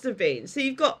that must have been. So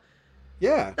you've got...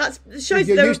 Yeah. That shows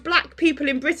there were black people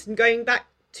in Britain going back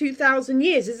 2,000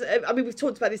 years. I mean, we've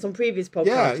talked about this on previous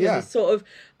podcasts. Yeah. This sort of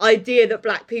idea that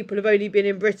black people have only been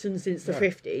in Britain since the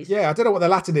 50s. Yeah, I don't know what the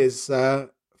Latin is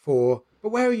for... But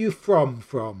where are you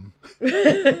from?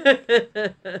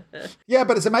 Yeah,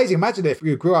 but it's amazing. Imagine if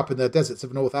you grew up in the deserts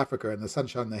of North Africa in the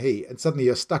sunshine and the heat, and suddenly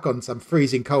you're stuck on some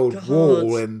freezing cold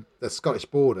wall in the Scottish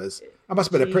borders. That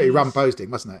must have been a pretty rum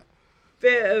posting, mustn't it?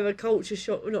 Bit of a culture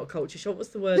shock. Well, not culture shock. What's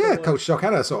the word? Yeah, culture shock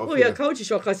and a sort of... Oh, yeah, culture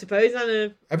shock, I suppose.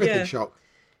 And everything shock.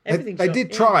 Everything they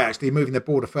did try, actually, moving the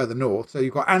border further north. So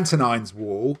you've got Antonine's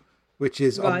Wall, which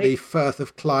is on the Firth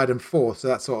of Clyde and Forth. So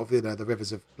that's sort of, the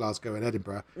rivers of Glasgow and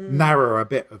Edinburgh. Narrow a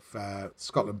bit of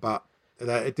Scotland, but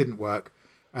it didn't work.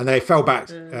 And they fell back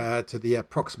to the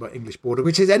approximate English border,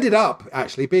 which has ended up,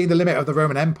 actually, being the limit of the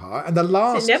Roman Empire. And the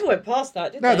last... It never went past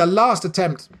that, did it? No, the last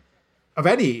attempt of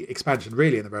any expansion,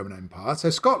 really, in the Roman Empire. So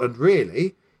Scotland,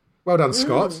 really... Well done,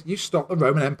 Scots. You stopped the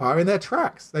Roman Empire in their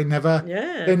tracks. They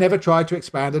never tried to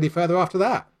expand any further after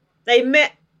that. They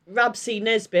met Ramsay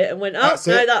Nesbitt and went,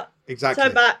 exactly.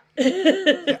 Turn back.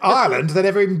 Ireland, they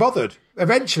never even bothered.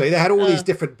 Eventually, they had all these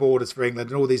different borders for England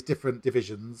and all these different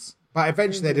divisions. But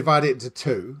eventually, they divided it into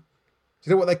two. Do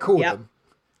you know what they called them?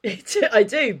 I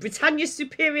do. Britannia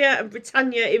Superior and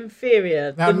Britannia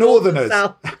Inferior. Now, Northerners,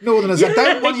 I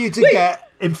don't want you to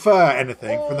infer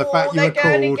anything from the fact you were called...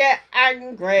 They're going to get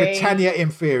angry. Britannia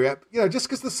Inferior. Just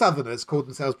because the Southerners called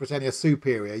themselves Britannia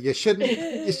Superior, you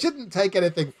shouldn't take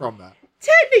anything from that.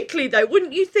 Technically, though,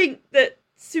 wouldn't you think that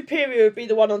Superior would be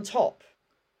the one on top?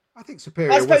 I think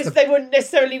Superior. I suppose they weren't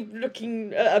necessarily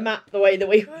looking at a map the way that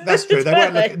we were. That's true. They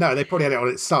weren't looking. No, they probably had it on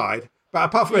its side. But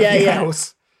apart from anything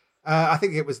else, I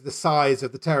think it was the size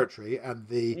of the territory and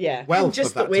the wealth and just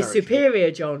of that we're territory.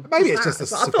 Superior, John. Maybe it's just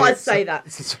I thought I'd say that.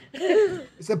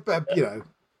 It's a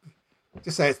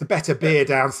just say it's the better beer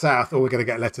down south. Or we're going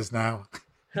to get letters now.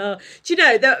 Do you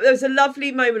know, there was a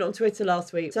lovely moment on Twitter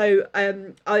last week. So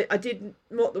I did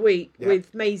Mock the Week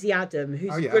with Maisie Adam,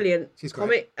 who's a brilliant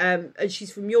comic, and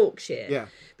she's from Yorkshire. Yeah.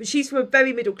 But she's from a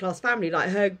very middle-class family. Like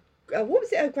her, what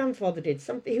was it her grandfather did?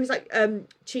 Something. He was like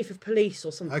chief of police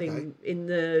or something in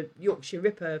the Yorkshire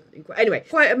Ripper. Anyway,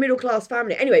 quite a middle-class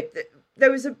family. Anyway,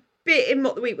 there was a bit in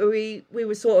Mock the Week where we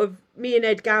were sort of, me and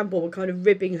Ed Gamble were kind of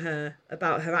ribbing her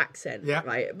about her accent,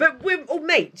 right? But we're all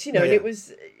mates, and it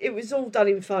was all done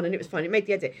in fun and it was fun. It made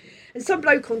the edit. And some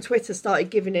bloke on Twitter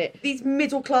started giving it, these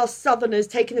middle-class Southerners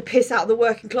taking the piss out of the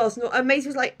working class. And Maisie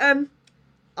was like, I'm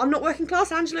not working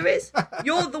class, Angela is.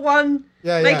 You're the one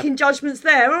making judgments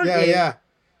there, aren't you? Yeah.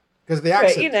 Because the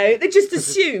accent... But, they just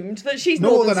assumed that she's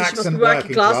northern, so she must be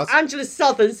working class. Angela's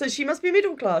southern, so she must be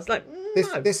middle class. Like,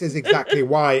 no. This is exactly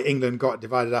why England got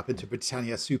divided up into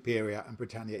Britannia Superior and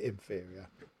Britannia Inferior.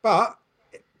 But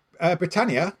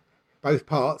Britannia, both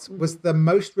parts, was the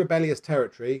most rebellious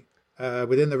territory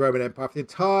within the Roman Empire for the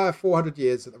entire 400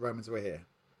 years that the Romans were here.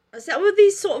 So were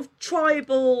these sort of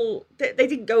tribal... They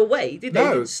didn't go away, did they? No.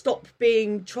 They didn't stop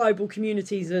being tribal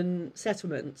communities and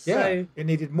settlements. Yeah, so... It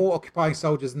needed more occupying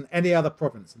soldiers than any other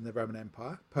province in the Roman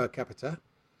Empire, per capita.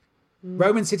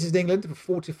 Roman cities in England were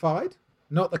fortified.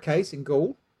 Not the case in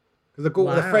Gaul. Because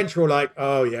the French were like,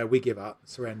 oh, yeah, we give up,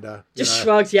 surrender.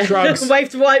 Shrugs.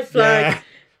 Waved a white flag. Yeah.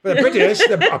 But the British,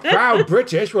 the proud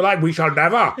British, were like, we shall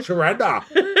never surrender.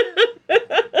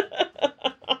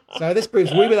 So this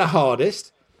proves we were the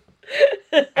hardest.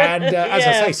 And as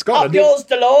I say, Scotland... Up yours,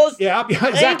 Dolores. Yeah,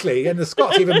 exactly. And the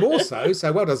Scots even more so.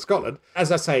 So well done, Scotland.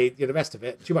 As I say, the rest of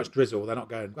it, too much drizzle. They're not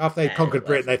going... After they conquered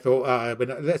Britain, they thought,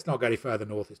 let's not go any further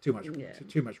north. It's too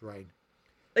much rain.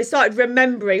 They started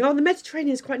remembering, the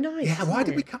Mediterranean's quite nice. Yeah, why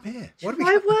did we come here? Why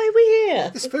are we here?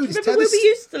 This food is terrible. Where we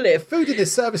used to live. The food in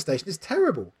this service station is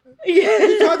terrible. Yeah.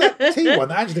 You tried that tea one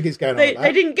that Angela keeps going on about.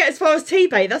 They didn't get as far as tea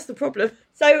bay, that's the problem.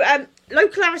 So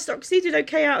local aristocracy did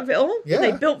okay out of it all. Yeah.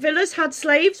 They built villas, had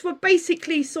slaves, were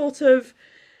basically sort of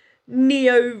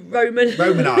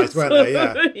Romanised,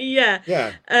 weren't they? Yeah.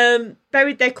 Yeah.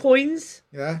 Buried their coins.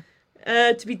 Yeah.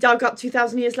 To be dug up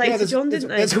 2,000 years later, John, didn't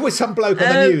they? There's always some bloke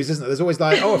on the news, isn't there? There's always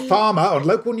like, a farmer on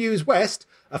Local News West,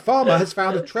 a farmer has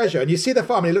found a treasure. And you see the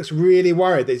farmer, and he looks really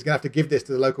worried that he's going to have to give this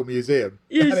to the local museum.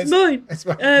 Yeah, it's mine. It's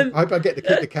mine. I hope I get to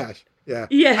keep the cash. Yeah.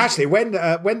 Actually, when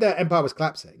the empire was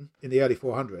collapsing in the early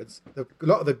 400s, a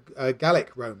lot of the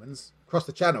Gallic Romans crossed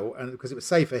the Channel, and because it was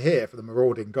safer here for the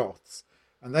marauding Goths,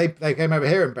 and they came over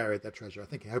here and buried their treasure, I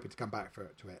think, hoping to come back to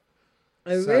it.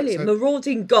 Oh, really?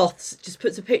 Marauding Goths just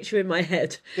puts a picture in my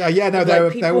head. Yeah, no,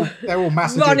 they're all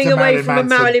massively running away from a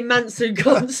Marilyn Manson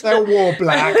concert. They all wore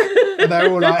black, and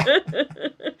they're all like...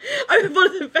 One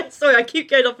of the best... Sorry, I keep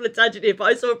going off on a tangent here, but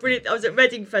I saw a brilliant... I was at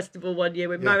Reading Festival one year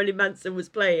when Marilyn Manson was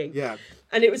playing. Yeah.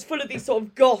 And it was full of these sort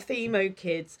of goth emo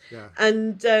kids. Yeah.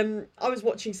 And I was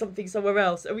watching something somewhere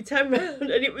else, and we turned around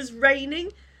and it was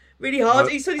raining really hard.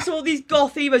 So you saw all these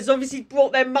goth emos obviously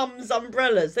brought their mum's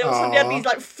umbrellas. They also had these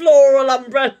like floral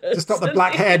umbrellas to stop the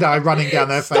black hair dye running down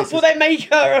their faces. Stop all their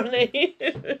makeup on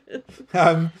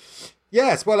it.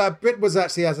 Yes, well, Britain was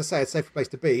actually, as I say, a safer place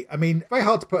to be. I mean, very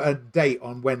hard to put a date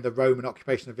on when the Roman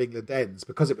occupation of England ends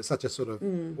because it was such a sort of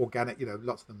organic,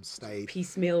 lots of them stayed.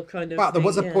 Piecemeal kind of But there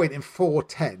was a point in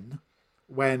 410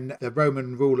 when the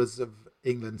Roman rulers of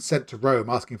England sent to Rome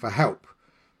asking for help.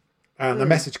 And the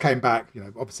message came back,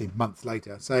 obviously months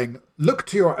later, saying, look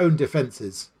to your own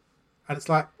defences. And it's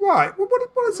like, right, well,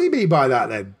 what does he mean by that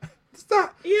then? Does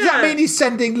that mean he's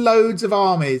sending loads of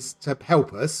armies to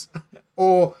help us?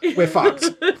 Or we're fucked?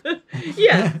 What could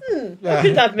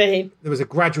that mean? There was a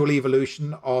gradual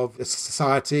evolution of a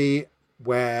society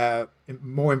where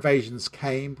more invasions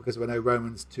came because there were no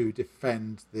Romans to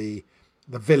defend the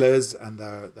villas and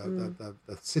the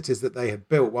cities that they had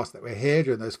built whilst they were here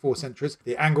during those 4 centuries.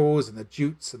 The Angles and the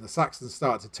Jutes and the Saxons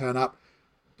started to turn up.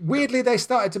 Weirdly, they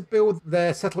started to build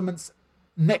their settlements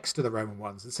next to the Roman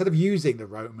ones. Instead of using the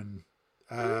Roman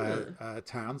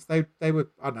towns, they were,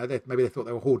 I don't know, maybe they thought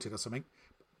they were haunted or something.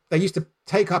 They used to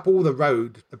take up all the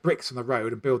bricks from the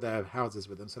road and build their houses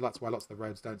with them. So that's why lots of the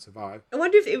roads don't survive. I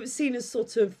wonder if it was seen as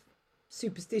sort of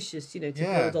superstitious, to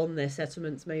build on their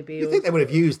settlements, maybe. You think they would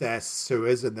have used their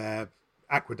sewers and their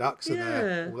aqueducts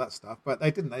and all that stuff, but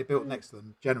they didn't. They built next to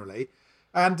them generally,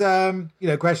 and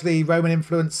gradually Roman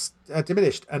influence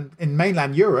diminished. And in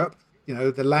mainland Europe,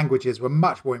 the languages were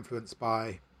much more influenced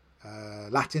by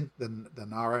Latin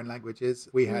than our own languages.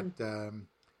 We had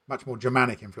much more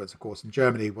Germanic influence, of course, and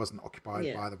Germany wasn't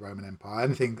occupied by the Roman Empire.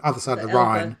 Anything other side of the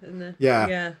Rhine,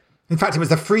 In fact, it was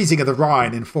the freezing of the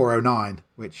Rhine in 409,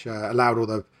 which allowed all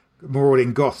the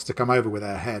marauding Goths to come over with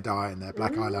their hair dye and their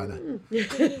black eyeliner.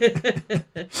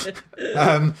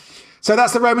 So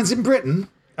that's the Romans in Britain.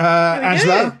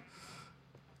 Angela?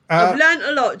 I've learnt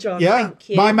a lot, John. Yeah. Thank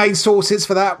you. My main sources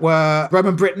for that were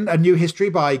Roman Britain, A New History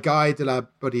by Guy de la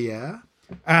Baudière.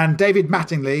 And David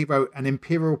Mattingly wrote An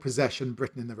Imperial Possession,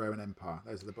 Britain in the Roman Empire.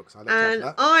 Those are the books I looked at.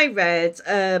 And I read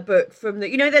a book from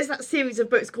there's that series of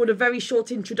books called A Very Short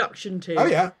Introduction to. Oh,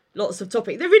 yeah. Lots of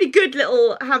topics. They're really good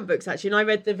little handbooks, actually. And I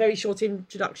read the Very Short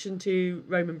Introduction to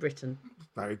Roman Britain.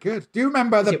 Very good. Do you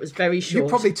remember it was very short. You're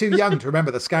probably too young to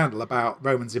remember the scandal about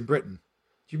Romans in Britain.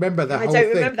 Do you remember the whole thing? I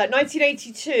don't remember that.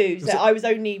 1982. So I was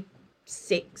only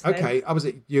 6. Then. Okay, I was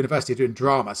at university doing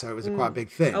drama, so it was quite a big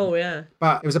thing. Oh, yeah.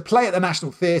 But it was a play at the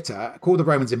National Theatre called The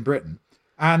Romans in Britain.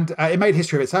 And it made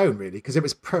history of its own, really, because it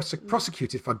was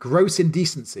prosecuted for gross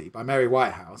indecency by Mary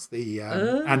Whitehouse, the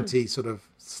anti-sort of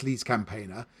sleaze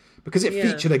campaigner, because it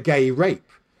featured a gay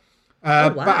rape.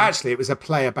 But actually, it was a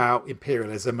play about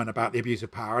imperialism and about the abuse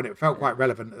of power, and it felt quite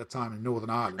relevant at the time in Northern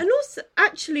Ireland. And also,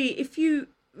 actually, if you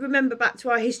remember back to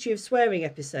our History of Swearing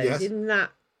episode, in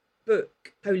that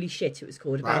book, Holy Shit, it was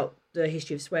called, about the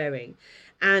history of swearing,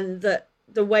 and that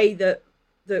the way that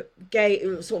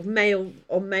gay sort of male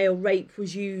on male rape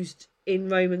was used in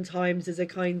Roman times as a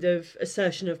kind of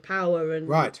assertion of power, and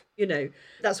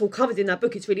that's all covered in that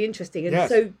book. It's really interesting, and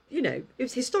so it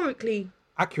was historically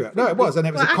accurate. No, it was, and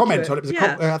it was a comment on it. Was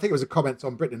I think it was a comment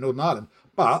on Britain and Northern Ireland,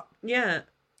 but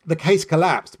the case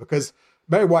collapsed because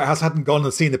Mary Whitehouse hadn't gone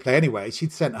and seen the play anyway.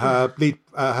 She'd sent her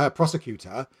her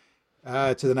prosecutor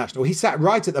to the National. He sat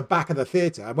right at the back of the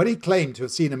theatre, and when he claimed to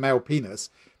have seen a male penis,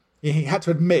 he had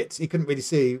to admit he couldn't really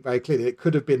see very clearly. It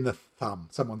could have been the thumb,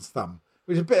 someone's thumb.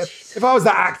 Which is a bit. If I was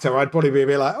that actor, I'd probably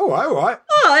be like, all right.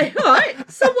 All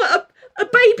right. Somewhat a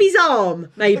baby's arm,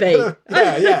 maybe.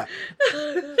 yeah.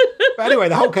 But anyway,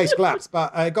 the whole case collapsed,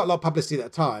 but it got a lot of publicity at the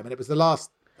time, and it was the last.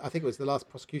 I think it was the last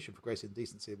prosecution for gross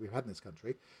indecency we've had in this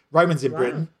country. Romans in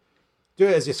Britain, do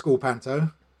it as your school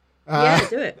panto.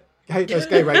 Do it. Those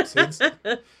gay rape scenes.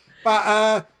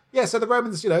 But so the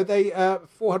Romans, they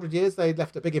 400 years they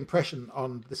left a big impression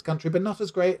on this country, but not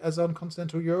as great as on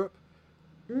continental Europe.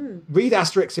 Read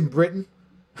Asterix in Britain.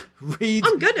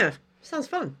 I'm gonna. Sounds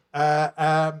fun.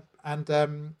 Don't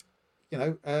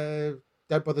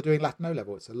bother doing Latin O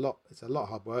level. It's a lot of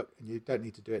hard work, and you don't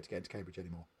need to do it to get into Cambridge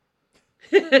anymore.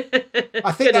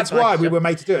 I think that's why we were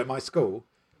made to do it at my school.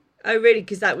 Oh, really?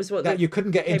 Because that was what you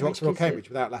couldn't get into Oxford or Cambridge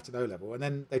without Latin O level, and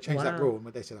then they changed that rule,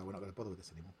 and they said, "Oh, we're not going to bother with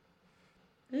this anymore."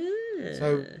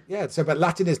 But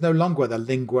Latin is no longer the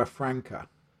lingua franca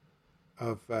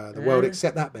of the world,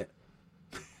 except that bit.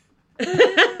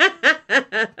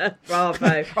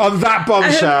 Bravo. On that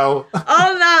bombshell.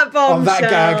 On that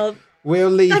gag.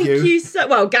 We'll leave you. Thank you so...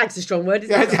 Well, gag's a strong word,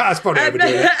 isn't it? That's probably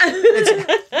overdoing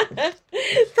it.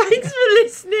 Thanks for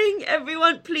listening,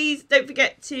 everyone. Please don't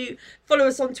forget to follow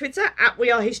us on Twitter at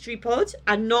We Are History Pod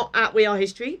and not at We Are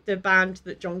History, the band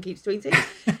that John keeps tweeting.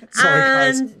 Sorry,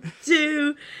 guys. And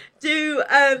do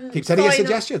keep sending us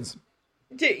suggestions.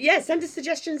 Send us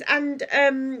suggestions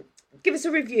and give us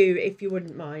a review if you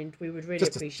wouldn't mind. We would really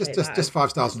appreciate that. Just 5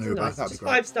 stars on Uber. Nice. That'd be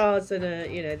great. 5 stars and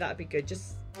that'd be good.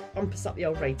 Just bump us up the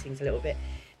old ratings a little bit.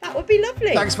 That would be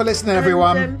lovely. Thanks for listening,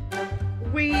 everyone.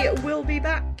 We will be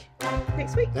back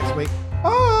next week.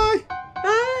 Bye.